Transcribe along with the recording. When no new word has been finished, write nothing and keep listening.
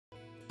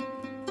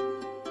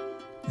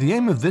The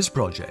aim of this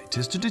project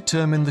is to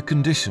determine the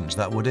conditions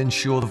that would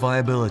ensure the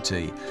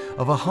viability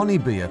of a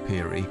honeybee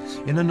apiary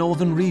in a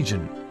northern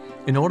region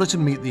in order to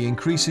meet the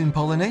increasing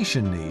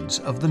pollination needs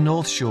of the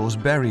North Shore's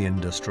berry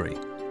industry.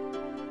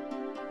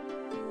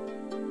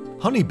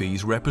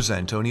 Honeybees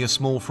represent only a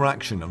small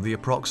fraction of the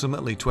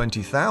approximately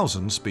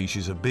 20,000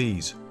 species of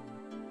bees.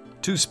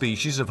 Two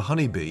species of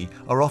honeybee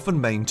are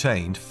often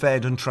maintained,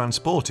 fed and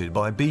transported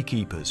by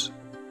beekeepers.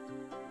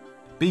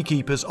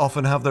 Beekeepers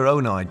often have their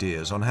own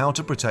ideas on how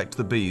to protect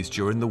the bees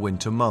during the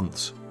winter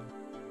months.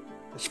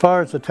 As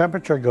far as the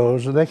temperature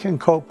goes, they can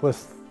cope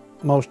with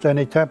most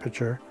any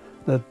temperature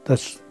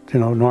that's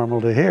normal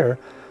to here,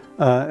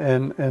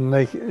 and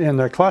they in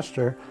their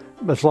cluster,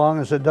 as long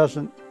as it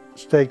doesn't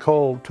stay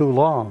cold too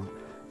long.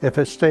 If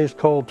it stays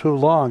cold too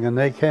long and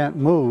they can't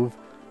move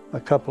a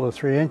couple of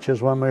 3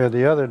 inches one way or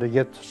the other to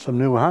get some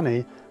new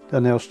honey,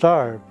 then they'll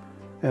starve.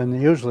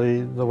 And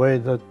usually the way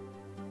that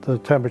the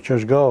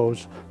temperatures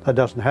goes, that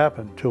doesn't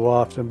happen too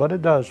often, but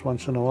it does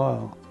once in a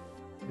while.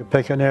 You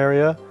pick an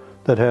area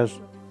that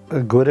has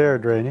a good air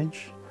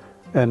drainage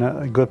and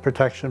a good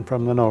protection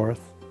from the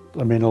north.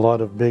 I mean, a lot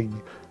of big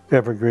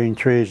evergreen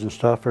trees and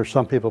stuff, or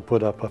some people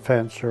put up a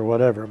fence or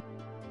whatever.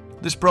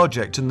 This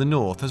project in the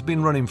north has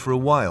been running for a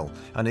while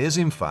and is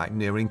in fact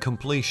nearing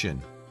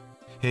completion.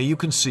 Here you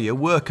can see a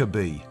worker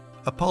bee,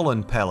 a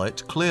pollen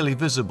pellet clearly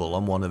visible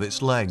on one of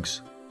its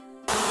legs.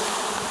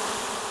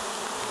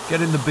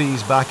 Getting the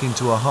bees back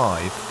into a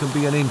hive can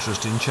be an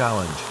interesting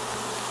challenge.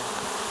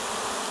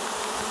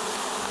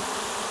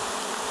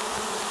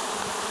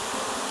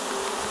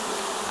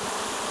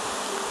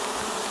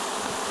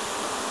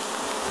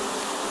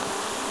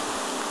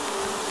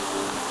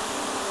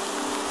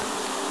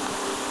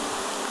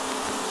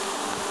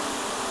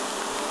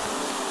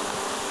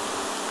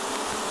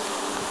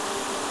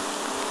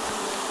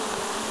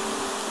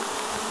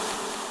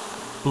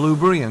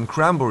 Blueberry and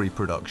cranberry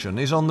production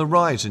is on the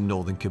rise in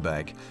northern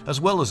Quebec as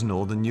well as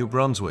northern New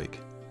Brunswick.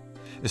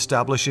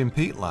 Establishing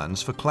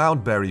peatlands for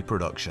cloudberry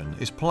production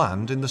is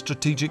planned in the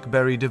Strategic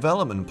Berry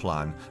Development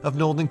Plan of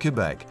northern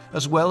Quebec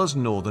as well as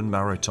northern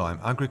maritime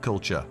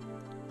agriculture.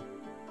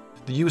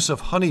 The use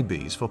of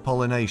honeybees for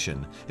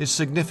pollination is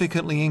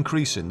significantly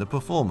increasing the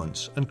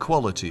performance and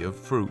quality of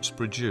fruits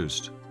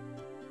produced.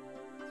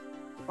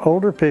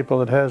 Older people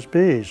that has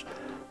bees,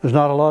 there's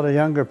not a lot of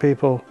younger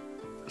people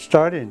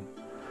starting.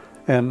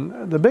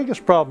 And the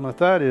biggest problem with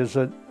that is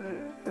that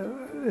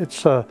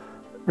it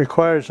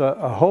requires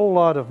a whole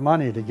lot of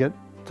money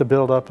to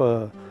build up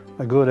a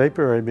good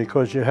apiary,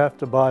 because you have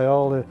to buy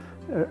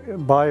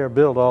or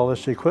build all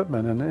this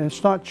equipment, and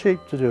it's not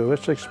cheap to do.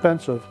 It's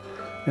expensive,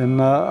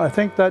 and I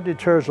think that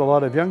deters a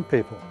lot of young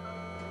people.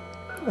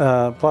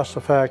 Plus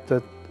the fact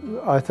that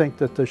I think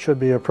that there should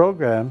be a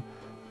program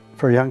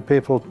for young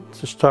people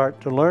to start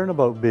to learn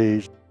about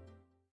bees.